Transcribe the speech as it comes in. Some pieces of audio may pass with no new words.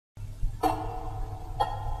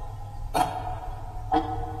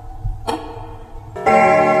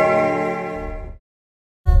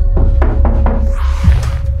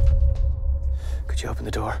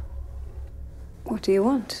What do you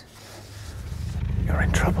want? You're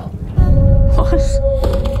in trouble. What?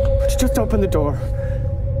 Would you just open the door?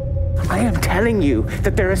 I am telling you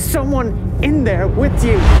that there is someone in there with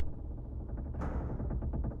you.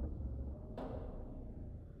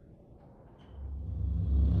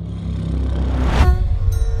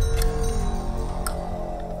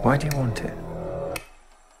 Why do you want it?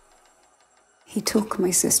 He took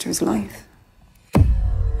my sister's life.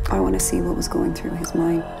 I want to see what was going through his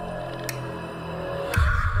mind.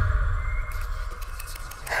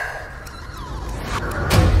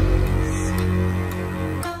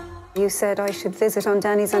 You said I should visit on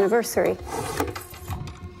Danny's anniversary.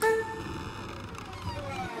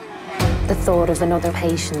 The thought of another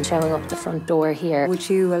patient showing up at the front door here. Would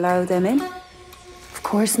you allow them in? Of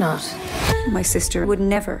course not. My sister would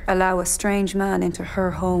never allow a strange man into her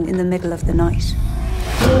home in the middle of the night.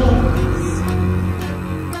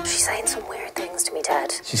 She's saying some weird things to me,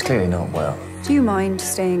 Dad. She's clearly not well. Do you mind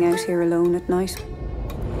staying out here alone at night?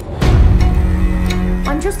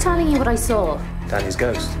 I'm just telling you what I saw. Danny's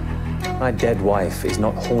ghost. My dead wife is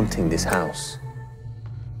not haunting this house.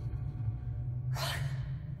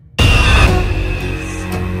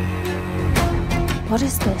 What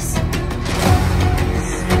is this?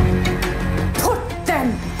 Put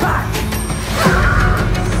them back!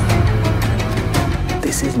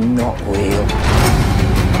 This is not real.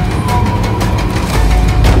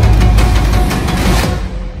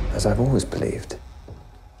 As I've always believed,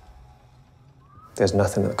 there's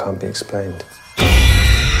nothing that can't be explained.